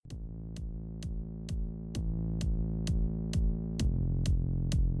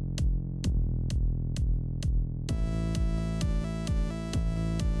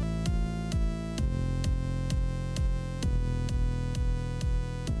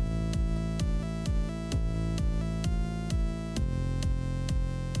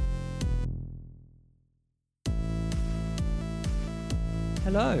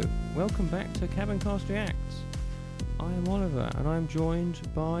Hello, welcome back to Cabincast Reacts. I am Oliver and I am joined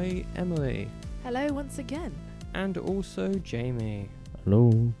by Emily. Hello once again. And also Jamie.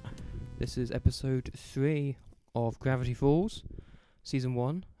 Hello. This is episode 3 of Gravity Falls, season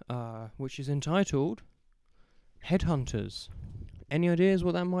 1, which is entitled Headhunters. Any ideas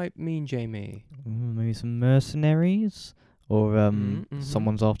what that might mean, Jamie? Maybe some mercenaries? Or Mhm.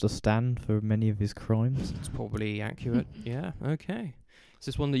 someone's after Stan for many of his crimes? It's probably accurate. Yeah, okay. Is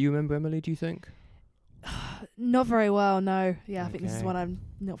this one that you remember, Emily, do you think? Not very well, no. Yeah, I think this is Okay. one I'm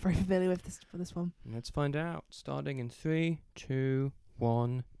not very familiar with for this one. Let's find out. Starting in 3, 2,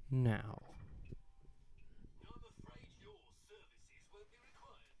 1, now.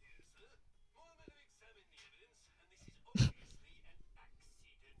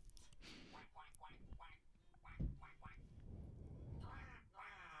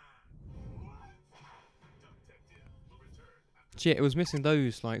 Shit, it was missing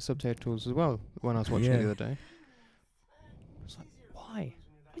those like subtitles as well when I was watching it the Yeah. other day. I was like, why?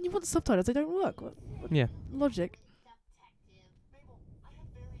 When you want subtitles, they don't work. What Yeah. logic? Mabel, I have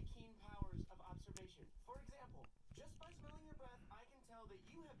very keen powers of observation. For example, just by smelling your breath, I can tell that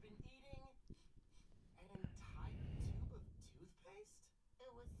you have been eating an entire tube of toothpaste.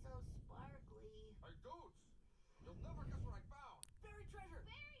 It was so sparkly. Hey, dudes! You'll never guess what I found. Buried treasure!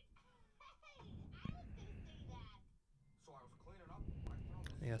 Hey, I was gonna say that. So I was cleaning up. I found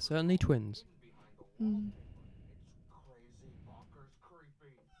this They are certainly twins. hidden behind the wall. Mm. It's crazy, bonkers,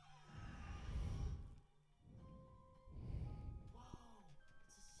 creepy. Whoa!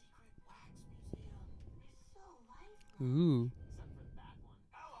 It's a secret wax museum. They're so lifelike. Ooh. Except for that one.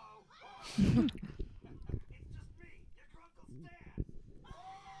 Hello! It's just me, your Grunkle Stan!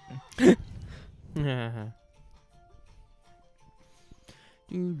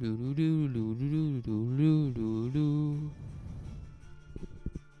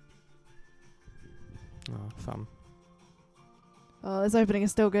 Oh, fun. Oh, this opening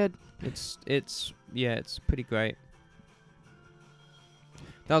is still good. It's pretty great.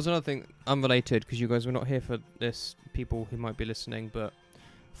 That was another thing, unrelated, because you guys were not here for this, people who might be listening, but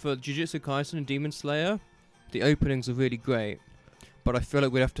for Jujutsu Kaisen and Demon Slayer, the openings are really great, but I feel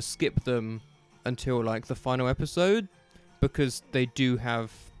like we'd have to skip them until, like, the final episode, because they do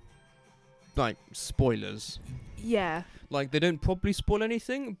have, like, spoilers. Yeah. Like, they don't probably spoil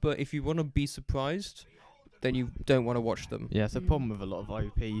anything, but if you want to be surprised, then you don't want to watch them. Yeah, it's a problem with a lot of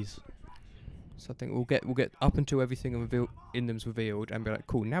OPs. So I think we'll get up until everything in them's revealed and be like,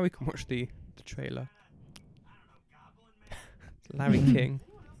 cool, now we can watch the trailer. Larry King.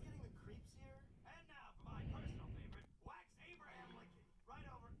 Anyone else getting the creeps here? And now for my personal favorite, Wax Abraham Lincoln. Right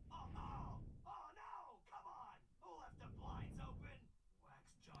over. Oh no! Come on! Who left the blinds open? Wax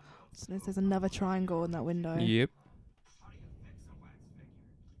John Wilkes. So there's another triangle in that window. Yep. How do you fix a wax figure?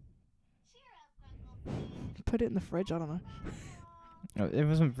 Cheer up, Grunkle. Put it in the fridge, I don't know. It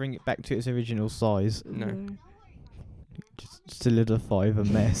doesn't bring it back to its original size. No. Just solidify the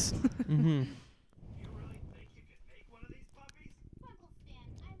mess. Mm-hmm. You really think you could make one of these puppies? Grunkle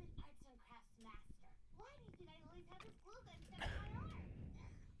Stan, I'm an arts and crafts master. Why did I always have this glue gun stuck in my arm?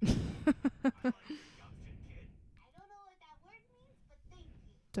 I like your gumption, kid. I don't know what that word means, but thank you.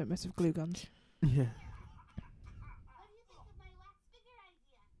 Don't mess with glue guns. Yeah. What do you think of my wax figure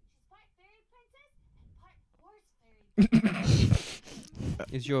idea? She's part fairy princess and part horse fairy.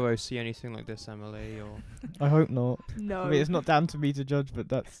 Is your OC anything like this, Emily? Or I hope not. No. I mean, it's not down to me to judge, but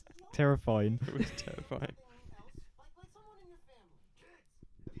that's terrifying. it was terrifying. Anyone else? Like someone in your family. Kids,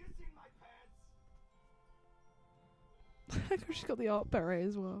 have you seen my pets? She's got the art beret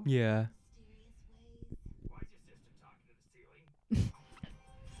as well. Yeah. Mysterious ways. Why's your sister talking to the ceiling? I think it needs more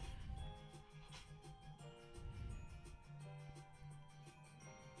glitter.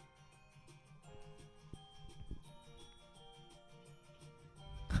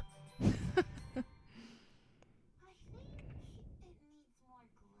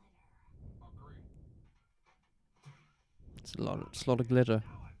 Agree. It's a lot of glitter.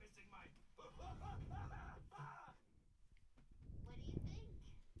 Now I'm missing my. What do you think?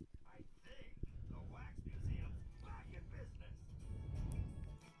 I think the wax museum's back in business.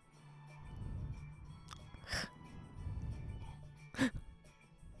 I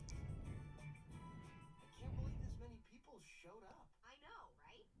can't believe this many people showed up. I know,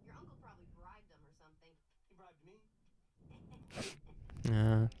 right? Your uncle probably bribed them or something. He bribed me.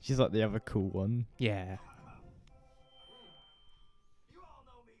 She's like the other cool one. Yeah. You all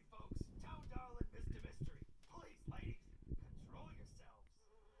know me, folks. Town darling, Mr. Mystery. Please, ladies, control yourselves.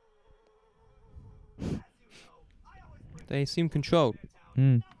 As you know, I always bring They seem controlled. to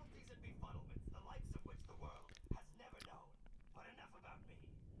Mm. novelties and befuddlements, the likes of which the world has never known. But enough about me.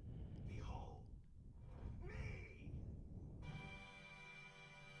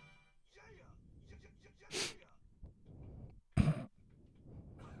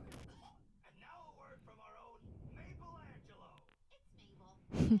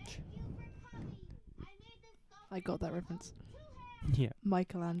 I got that reference. Yeah.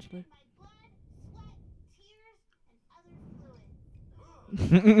 Michelangelo.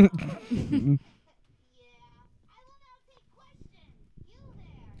 Yeah, I will now take questions. You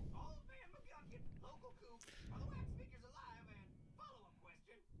there. Oh man, McGuckin, local coop. Are the wax figures alive? And follow-up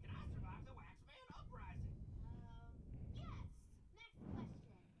question: can I survive the Waxman uprising? Yes. Next question.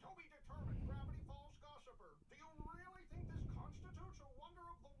 Toby determined Gravity Falls gossiper. Do you really think this constitutes a wonder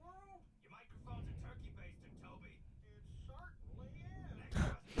of the world? Your microphone's a turkey basting, Toby. It certainly is. Next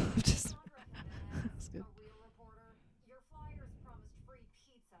question. Just Sandra Hernandez, That's good. a real reporter. Your flyers promised free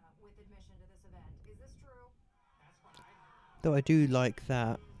pizza with admission to this event. Is this true? That's right. Though I do like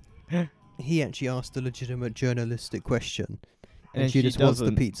that he actually asked a legitimate journalistic question, and then she just wants the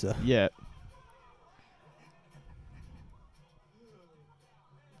doesn't. pizza. Yeah.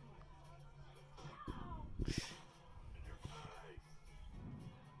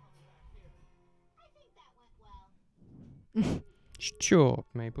 I think that went well. Sure,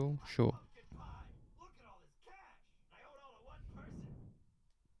 Mabel. Sure. Pumpkin pie. Look at all this cash. I owe it all to one person.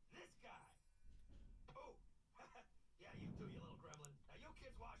 This guy. Oh. Yeah, you too, you little gremlin. Now you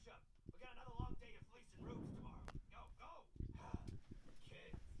kids wash up. We got another long day of fleecing rooms tomorrow. Go, go.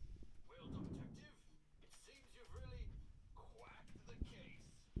 Kids. Well, detective, it seems you've really quacked the case.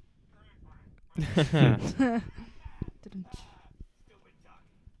 didn't. Stupid duck.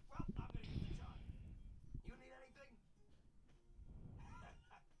 Well, I'm gonna use the jar. You need anything?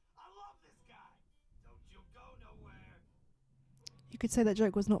 I love this guy. Don't you go nowhere. You could say that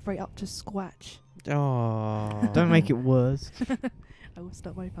joke was not very up to scratch. Oh. Don't make it worse. I will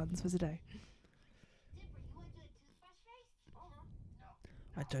stop my puns for today. Dipper, you want to do a toothbrush race?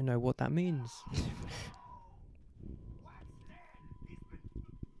 I don't know what that means. Wax Stan, he's been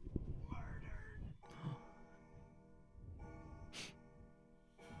murdered.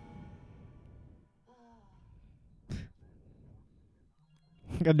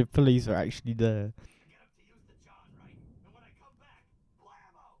 And the police are actually there. Get him to use the John, right? And when I come back,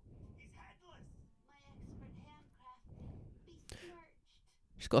 blammo! He's headless. My expert handcraft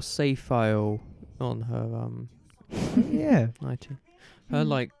besmirched. She's got a save file on her Yeah. IT.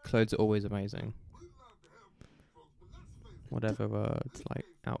 Her clothes are always amazing. Whatever like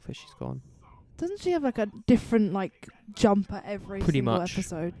outfit she's got on. Doesn't she have like a different jumper every Pretty single much.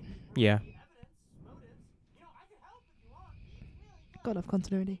 episode? Yeah. Evidence, motives. You know, I can help if you want. Really good. Gotta have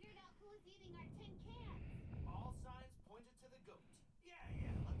continuity. Figured out who was eating our tin cans. All signs pointed to the goat. Yeah,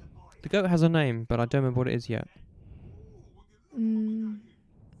 let the boy. The goat has a name, but I don't remember what it is yet. Mm,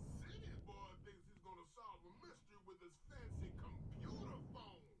 City boy thinks he's gonna solve a mystery with his fancy computer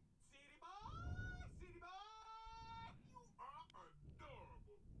phone. City boy, city boy. You are adorable.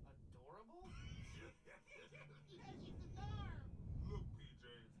 Adorable? Yeah, she's adorable. Look,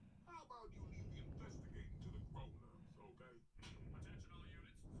 PJs, how about you leave the investigating to the grown-ups, okay? Attention all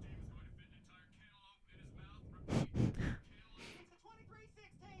units. Steve is going to fit an entire cantaloupe in his mouth. Repeat. It's a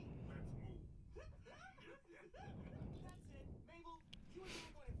 2316. Let's move. That's it. Mabel, you and I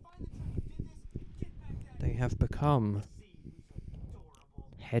are going to find the truck who did this. Get back down They here. have become See who's adorable.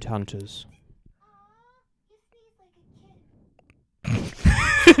 headhunters. Aw, you sneeze like a kitten.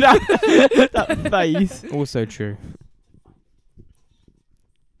 that face. Also true.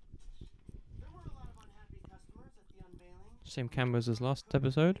 There were a lot of unhappy customers at the unveiling. Same cameras as last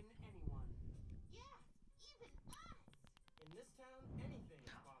episode. Anyone. Yeah, even us. In this town, anything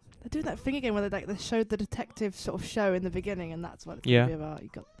is possible. they're doing that thing again where they showed the detective sort of show in the beginning, and that's what it's Yeah. gonna be about. You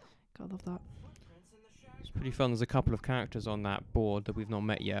gotta love that. Footprints in the shack. It's pretty fun. There's a couple of characters on that board that we've not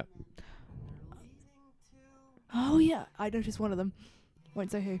met yet. And they're leading to. Oh yeah, I noticed one of them. Won't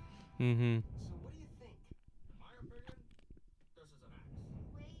say who. Mm-hmm. So what do you think? My opinion, this is an axe.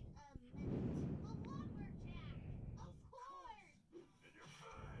 Wait a minute. The lumberjack. Of course. In your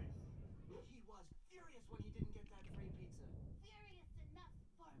face. He was furious when he didn't get that free pizza. Furious enough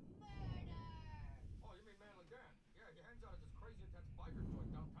for murder. Oh, you mean Manly Dan? Yeah, he hangs out at this crazy intense biker joint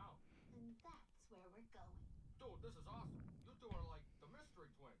downtown. And that's where we're going. Dude, this is awesome. You two are like the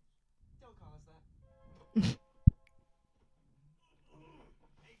mystery twins. Don't call us that.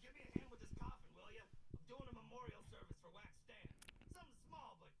 Hey, give me a hand with this coffin, will ya? I'm doing a memorial service for Wax Stan. Something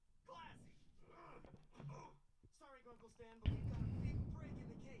small, but classy. Sorry, Grunkle Stan, but we've got a big break in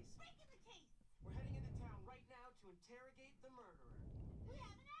the case. Break in the case. We're heading into town right now to interrogate the murderer. We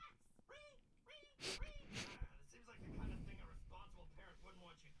have an axe. Ring, ring, ring. This seems like the kind of thing a responsible parent wouldn't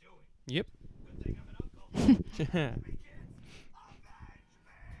want you doing. Yep. Good thing I'm an uncle. Me, kids. Avenge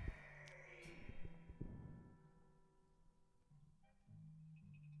me!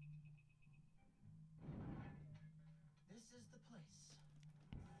 This is the place.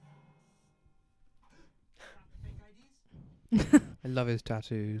 I love his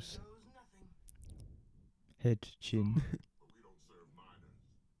tattoos. Knows nothing. Head, chin,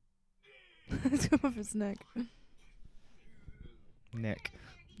 It's come off his neck. neck.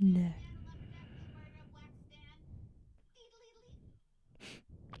 No.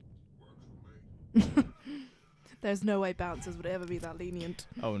 There's no way bouncers would ever be that lenient.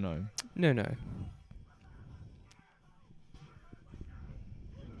 Oh no. No, no.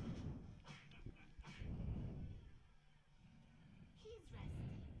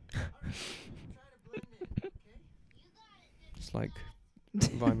 It's like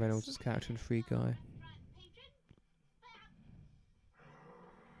Ryan Reynolds' character in Free Guy.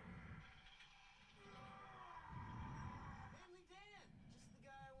 Manly Dan, just the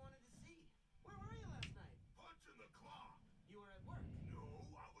guy I wanted to see. Where were you last night? Punching the clock. You were at work. No,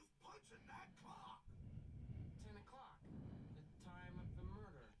 I was punching that clock. 10 o'clock. The time of the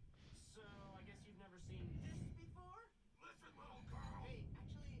murder. So, I guess you've never seen this before? Listen, little girl. Hey,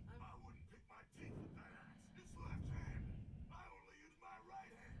 actually, I wouldn't pick my teeth with that axe. It's left-handed. I only use my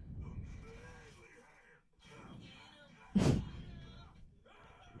right hand. The manly hand. left-handed.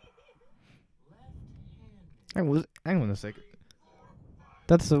 Hang on a second.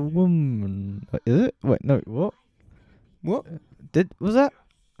 That's a woman. Is it? Wait, no. What? What? Was that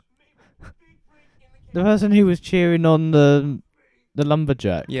Big break in the person who was cheering on the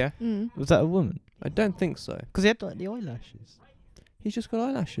lumberjack? Yeah. Mm. Was that a woman? I don't think so. Because he had like the eyelashes. He's just got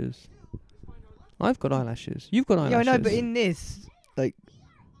eyelashes. I've got eyelashes. You've got eyelashes. Yeah, I know, but in this, like,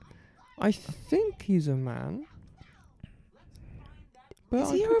 I think he's a man. But Is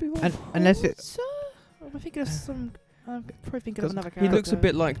I he could a be wrong. unless it. So, I'm thinking of some. I'm probably thinking of 'Cause another He character. looks a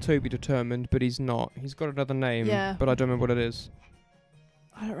bit like Toby Determined, but he's not. He's got another name, Yeah. but I don't remember what it is.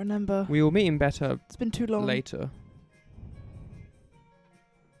 I don't remember. We will meet him better It's been too long. later.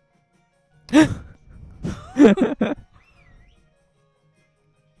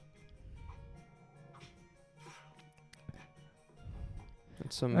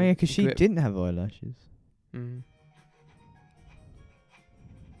 That's some Oh yeah, because she grip. didn't have eyelashes. Mm.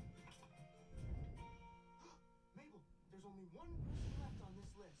 Mabel, there's only one person left on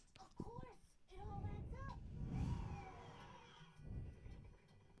this list. Of course, it all adds up.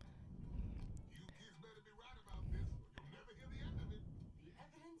 You kids better be right about this, or you'll never hear the end of it. The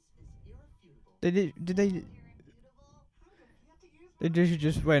evidence is irrefutable. Did they? They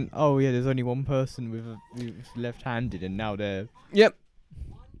just went. Oh yeah, there's only one person with who's left-handed, and now they're. Yep.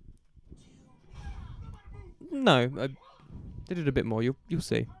 No, they did a bit more. You'll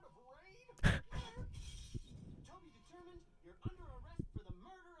see. Toby determined you're under arrest for the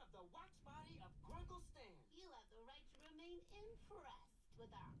murder of the wax body of Grunkle Stan. You have the right to remain impressed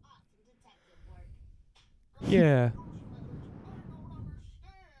with our awesome detective work. Yeah. I don't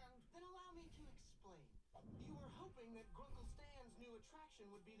understand. Then allow me to explain. You were hoping that Grunkle Stan's new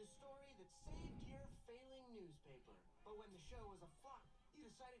attraction would be the story that saved your failing newspaper. But when the show was a flop, you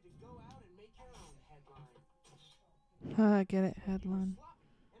decided to go out and make your own headline. I get it. Headline.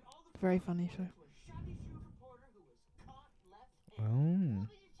 And all the Very funny show. to a shabby shoe reporter who was caught left-handed.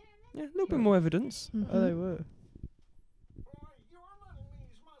 Oh. Yeah, a little bit more evidence. Oh, they were. Boy, your little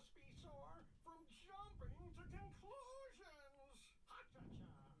knees must be sore from jumping to conclusions.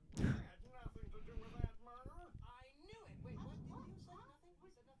 Ha-cha-cha. Had nothing to do with that murder. I knew it. Wait, what? Did you say nothing? We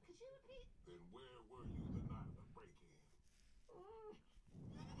said nothing. Could you repeat? Then where were you the night of the break-in?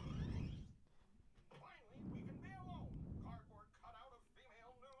 Finally, we can be alone. Cardboard cutout of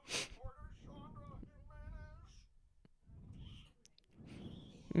female news reporter Chandra Jimenez.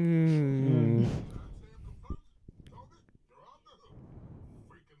 Mm. Sam confirms. Toby, you're off the hook.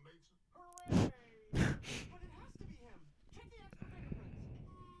 Freaking nature. Hooray! But it has to be him. Check the extra fingerprints.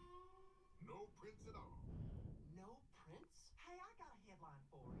 No prints at all. No prints? Hey, I got a headline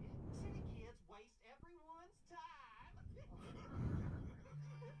for you. City kids waste everyone's time.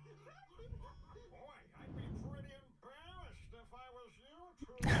 Boy, I'd be pretty embarrassed if I was you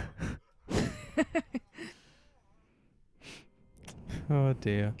two. Oh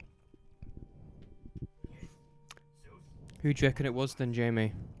dear. Who do you reckon it was then,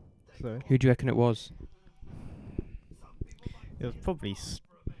 Jamie? So Who do you reckon it was? it was probably.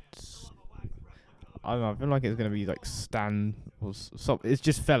 I don't know. I feel like it's gonna be like Stan or something. It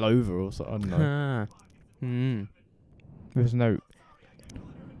just fell over or something. I don't know. Ah. Hmm. There's no. Those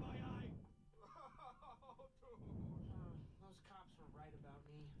cops were right about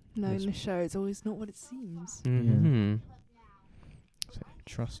me. No, in Yes. the show, it's always not what it seems. Mm-hmm.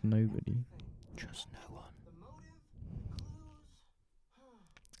 Trust nobody. Trust no one. The motive,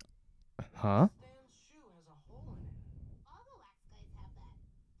 clues. Huh? Stan's shoe has a hole in it. All the wax guys have that.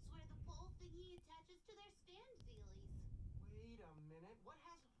 Swear the pole thingy attaches to their stand dealies.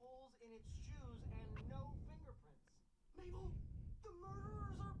 no fingerprints. Mabel, the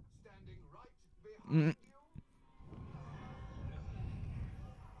murderers are standing right Mm. behind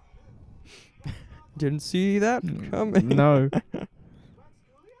you. Didn't see that coming. No. That's Julio?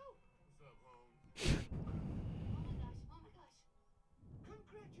 What's up, home? Oh my gosh.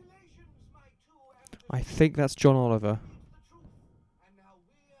 Congratulations, my two amateurs. I think that's John Oliver. It's the truth. And now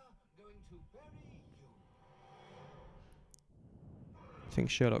we're going to bury you. I think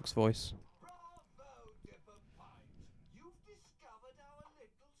Sherlock's voice. Bravo, Dipper Pines. You've discovered our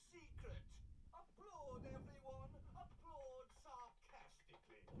little secret. Applaud, everyone. Applaud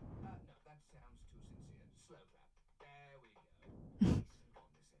sarcastically. No, that sounds too sincere. Slow clap. There we go. Nice and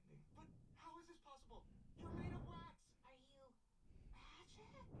condescending. But how is this possible? You're made of wax. Are you magic?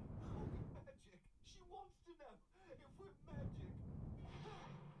 Are we magic? She wants to know if we're magic.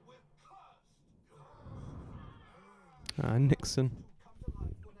 We're cursed. Nixon. To come to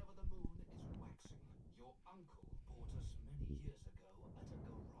life whenever the moon is waxing. Your uncle bought us many years ago at a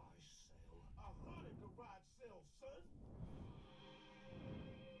garage sale. A haunted garage sale, son?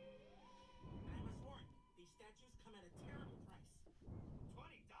 I was warned. These statues come at a terrible price. $20?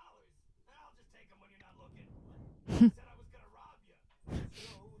 I'll just take them when you're not looking. I said I was gonna rob you.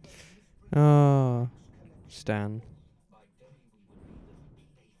 So the mystery Ah, collection. Stan. By day we would be the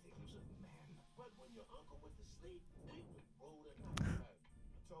playthings of men. But when your uncle went to sleep, we would roll it out. I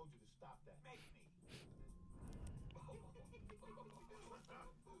told you to stop that. Make me.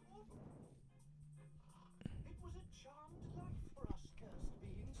 It was a charmed life for us cursed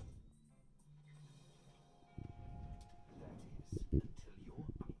beings. That is, until your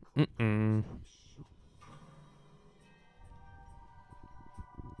uncle Mm-mm.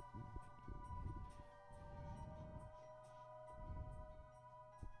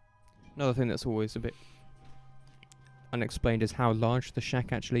 Another thing that's always a bit unexplained is how large the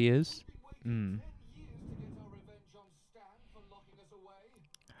shack actually is. Mm. 10 years to get our revenge on Stan for locking us away.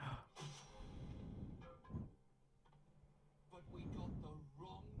 But we got the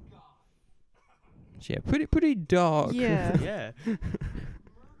wrong guy. Yeah, pretty dark. Yeah. Yeah. Murder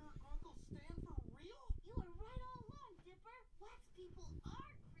Uncle Stan for real? You were right all along, Dipper. Wax people are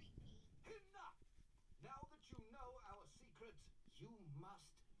creepy. Enough! Now that you know our secret, you must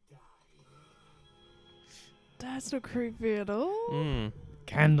die. That's not creepy at all. Mm.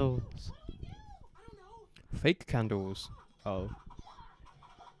 Candles. I don't know. Fake candles. Oh.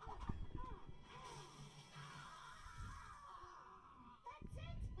 That's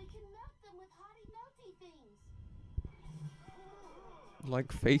it. We can melt them with hottie melty things.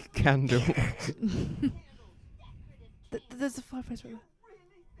 Like fake candles. Decorative There's a fireplace right there. Really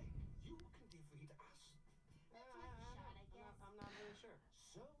think you can defeat us? shot, I guess. I'm not really sure.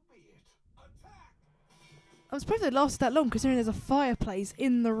 So be it. Attack! I'm surprised it lasted that long, considering there's a fireplace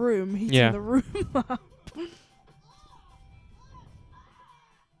in the room heating Yeah. the room up. What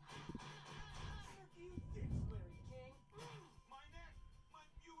do you think, Larry King? My neck! My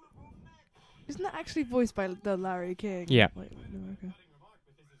beautiful neck! Isn't that actually voiced by the Larry King? Yeah. Wait, no, okay. remark,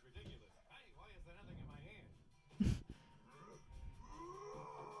 but this is ridiculous. Hey, why is there nothing in my hand?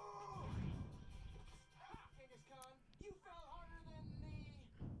 Genghis Khan, you fell harder than the,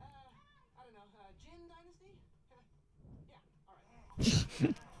 I don't know, Jin Dynasty? Yeah, alright.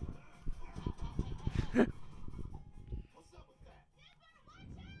 What's up with that?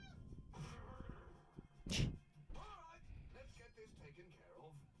 Alright, let's get this taken care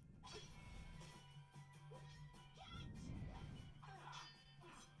of.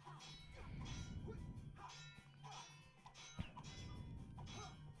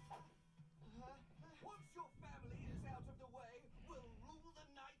 Once your family is out of the way, we'll rule the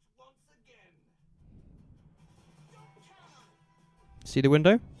night once again. Don't count on it. See the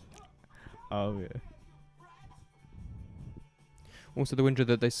window? Oh yeah. Also the window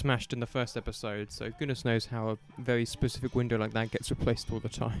that they smashed in the first episode, so goodness knows how a very specific window like that gets replaced all the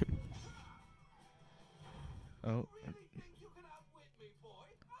time. Oh. Really think you can outwit me, boy?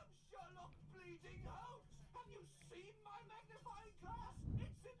 I'm Sherlock Bleeding Holmes. Have you seen my magnifying glass?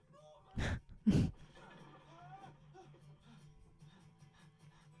 It's enormous.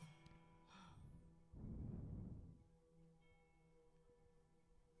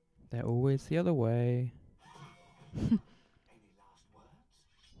 They're always the other way. Any last words?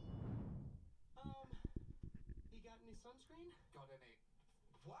 You got any sunscreen? Got any?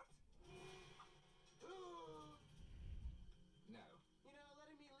 What? No. You know,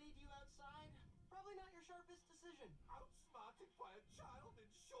 letting me leave you outside, probably not your sharpest decision. Outsmarted by a child in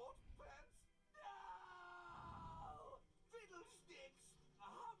short pants? No! Fiddlesticks!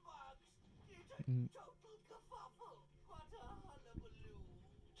 Humbugs! It's a Mm. total kerfuffle! What a hullabaloo!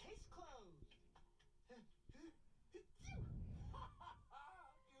 Case closed.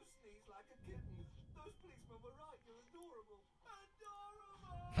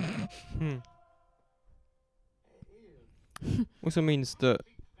 Also means that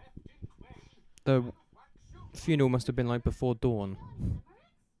the funeral must have been like before dawn.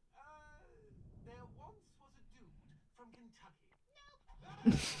 There once was a dude from Kentucky.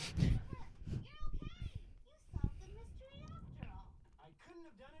 You're okay. You solved the mystery after all. I couldn't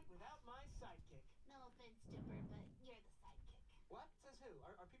have done it without my sidekick. No offense, Dipper, but you're the sidekick. What? Says who?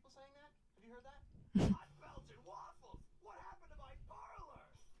 Are people saying that? Have you heard that? Hot Belgian waffles! What happened to my parlor?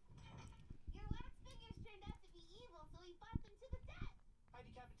 Your wax figures turned out to be evil, so we fought them to the death. I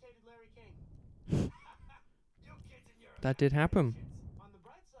decapitated Larry King. You kids and your That did happen. imaginations. On the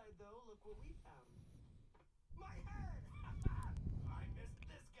bright side, though, look what we found. My head! I missed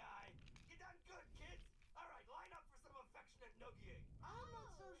this guy. You done good, kids. All right, line up for some affectionate noogieing. I'm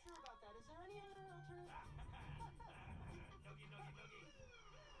not so sure about that. Is there any other alternative? Noogie, noogie, noogie.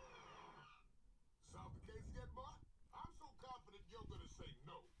 Solve the case yet, Mark? I'm so confident you're gonna say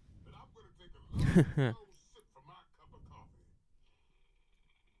no that I'm gonna take a long, slow sip from my cup of coffee.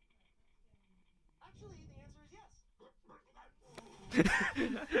 Actually, the answer is yes.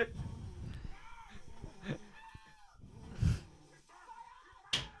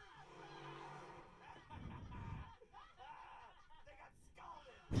 They got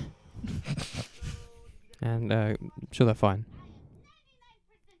scalded. And sure, they're fine. I am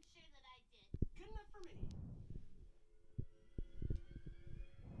 99% sure that I did. Good enough for me.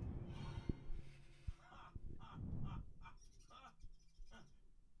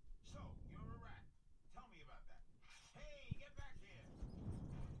 So, you're a rat. Tell me about that. Hey, get back here.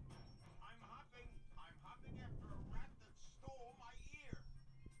 I'm hopping after a rat that stole my ear.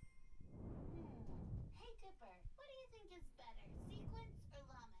 Hey, Dipper, what do you think is better, sequins or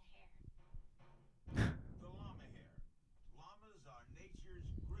llama hair? The llama hair. Llamas are nature's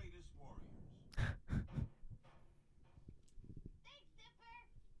greatest warriors. Thanks, Dipper.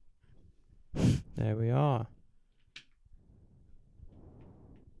 There we are.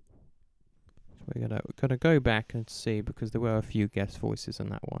 So we're gonna go back and see, because there were a few guest voices in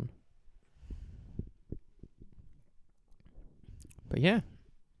that one. But yeah.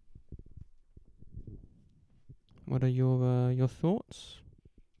 What are your thoughts?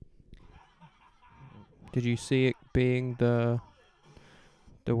 Did you see it being the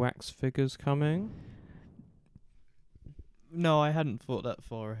wax figures coming? No, I hadn't thought that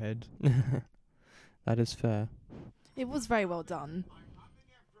far ahead. That is fair. It was very well done.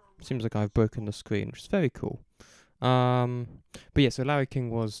 Seems like I've broken the screen, which is very cool. But yeah, so Larry King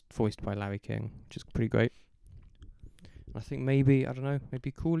was voiced by Larry King, which is pretty great. I think maybe, I don't know,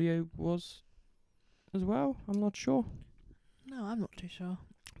 maybe Coolio was as well. I'm not sure. No, I'm not too sure.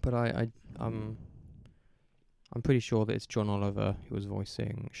 But I'm pretty sure that it's John Oliver who was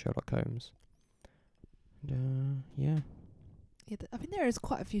voicing Sherlock Holmes. And, yeah. Yeah, I think there is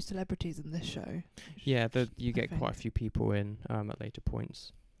quite a few celebrities in this show. Yeah, you get Okay. quite a few people in at later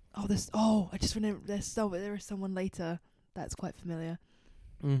points. I just remember there is someone later that's quite familiar.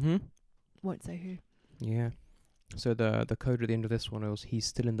 Mm-hmm. Won't say who. Yeah. So the code at the end of this one was he's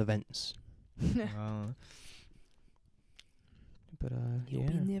still in the vents. But He'll yeah.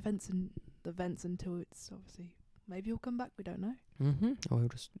 be in the vents until it's obviously. Maybe he'll come back. We don't know. Mm-hmm. Or he'll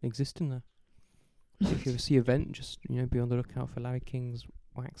just exist in there. So if you ever see a vent, just be on the lookout for Larry King's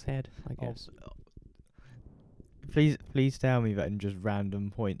wax head, I guess. Please tell me that in just random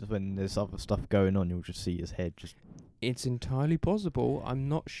points when there's other stuff going on, you'll just see his head just. It's entirely possible. I'm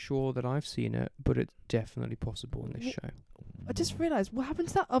not sure that I've seen it, but it's definitely possible in this show. I just realised what happened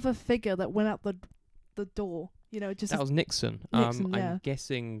to that other figure that went out the door. Just That was Nixon. Nixon, yeah. I'm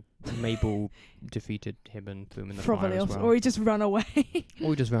guessing Mabel defeated him and threw him in the probably fire as off, well. or he just ran away Or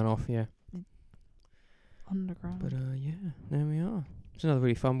he just ran off, yeah. underground. But yeah, there we are. It's another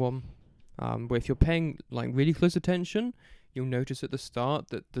really fun one. Where if you're paying really close attention, you'll notice at the start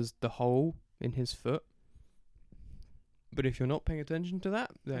that there's the hole in his foot. But if you're not paying attention to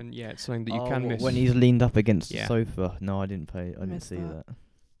that, then yeah, it's something that you can miss. When he's leaned up against Yeah. the sofa. No, I didn't didn't Missed see that. that.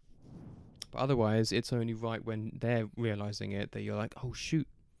 But otherwise, it's only right when they're realizing it that you're like, oh shoot,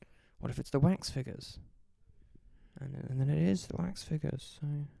 what if it's the wax figures? And then it is the wax figures. So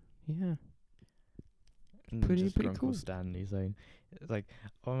yeah. And Pretty just Uncle cool. Stanley saying, it's like,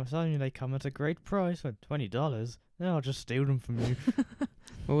 oh, I'm telling you, they come at a great price for $20. Then I'll just steal them from you.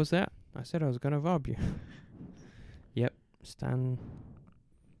 What was that? I said I was gonna rob you. Yep, Stan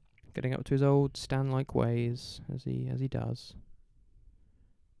getting up to his old Stan-like ways as he does.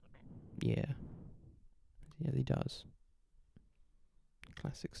 Yeah, as he does.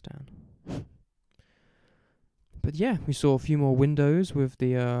 Classic Stan. But yeah, we saw a few more windows with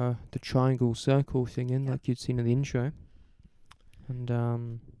the triangle circle thing in, Yep. like you'd seen in the intro.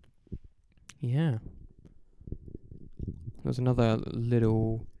 And yeah. There's another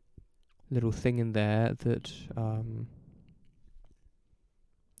little thing in there that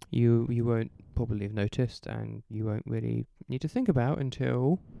you won't probably have noticed, and you won't really need to think about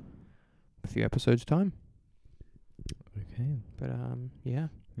until a few episodes time. Okay. But yeah.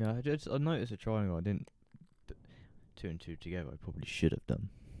 Yeah, I noticed a triangle. I didn't put 2 and 2 together. I probably should have done.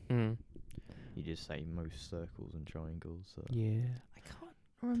 Mm. You just say most circles and triangles. So. Yeah. I can't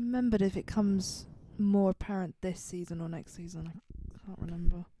remember if it comes more apparent this season or next season. I can't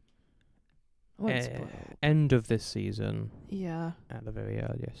remember. I won't spoil. End of this season Yeah. at the very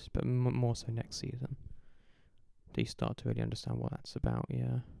earliest, but more so next season. Do you start to really understand what that's about?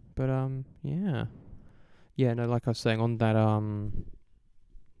 Yeah. But yeah. Yeah, no, like I was saying, on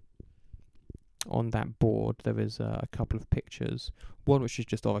that board there is a couple of pictures. One which is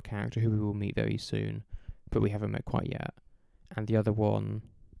just of a character who we will meet very soon, but we haven't met quite yet. And the other one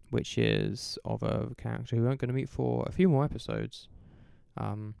which is of a character who we're going to meet for a few more episodes.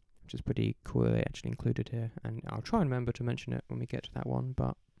 Which is pretty cool they actually included here. And I'll try and remember to mention it when we get to that one,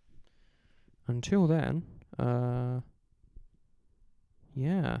 but until then,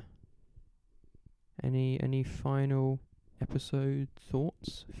 yeah. Any final episode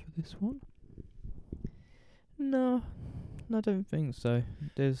thoughts for this one? No, I don't think so.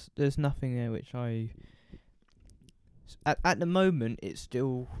 There's nothing there which I. At the moment, it's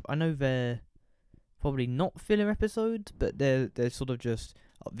still. I know they're probably not filler episodes, but they're sort of just.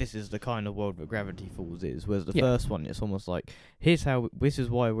 Oh, this is the kind of world that Gravity Falls is. Whereas the first one, it's almost like this is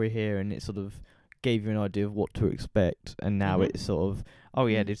why we're here, and it sort of gave you an idea of what to expect. And now it's sort of, oh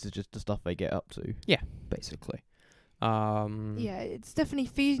yeah, this is just the stuff they get up to. Yeah, basically. Yeah, it's definitely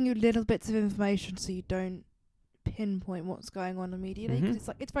feeding you little bits of information so you don't pinpoint what's going on immediately. 'Cause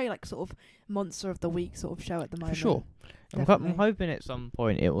it's very like sort of monster of the week sort of show at the moment. For sure. I'm hoping at some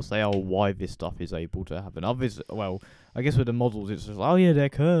point it will say, oh, why this stuff is able to happen. Well, I guess with the models it's just, oh yeah, they're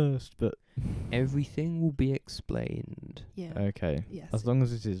cursed, but everything will be explained. Yeah. Okay. Yes. As long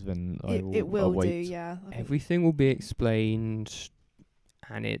as it is, then It will I'll do. wait. Yeah. I think. Everything will be explained,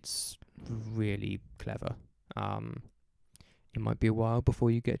 and it's really clever. It might be a while before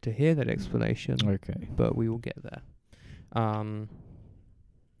you get to hear that explanation. Okay. But we will get there.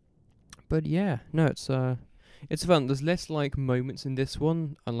 But yeah, no, it's fun. There's less like moments in this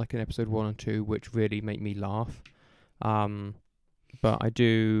one, unlike in episode 1 and 2, which really make me laugh. But I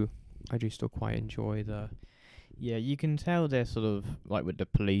do still quite enjoy the. Yeah, you can tell they're sort of like with the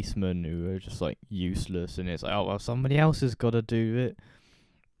policemen who are just like useless, and it's like, oh well, somebody else has got to do it.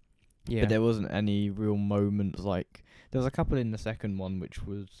 Yeah. But there wasn't any real moments like. There was a couple in the second one which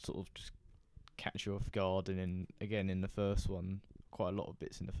was sort of just catch you off guard, and then again in the first one, quite a lot of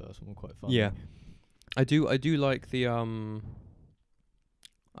bits in the first one were quite funny. Yeah. I do like the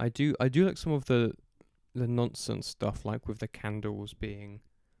I do like some of the nonsense stuff, like with the candles being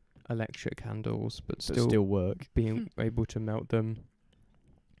electric candles, but still work. being able to melt them.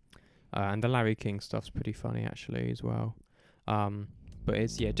 And the Larry King stuff's pretty funny actually as well. But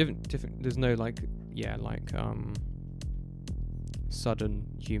it's different. There's no sudden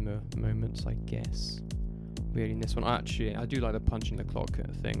humor moments, I guess. Really, in this one, I do like the punching the clock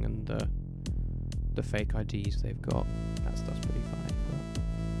thing and the fake IDs they've got. That stuff's pretty funny.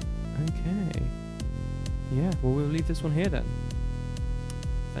 But okay, yeah. Well, we'll leave this one here then.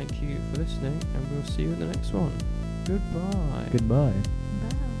 Thank you for listening, and we'll see you in the next one. Goodbye. Goodbye.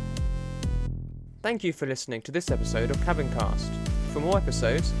 Thank you for listening to this episode of Cabincast. For more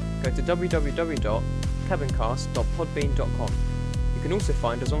episodes, go to www.cabincast.podbean.com. You can also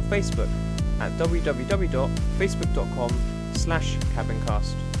find us on Facebook at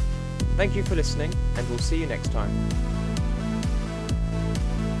www.facebook.com/cabincast. Thank you for listening, and we'll see you next time.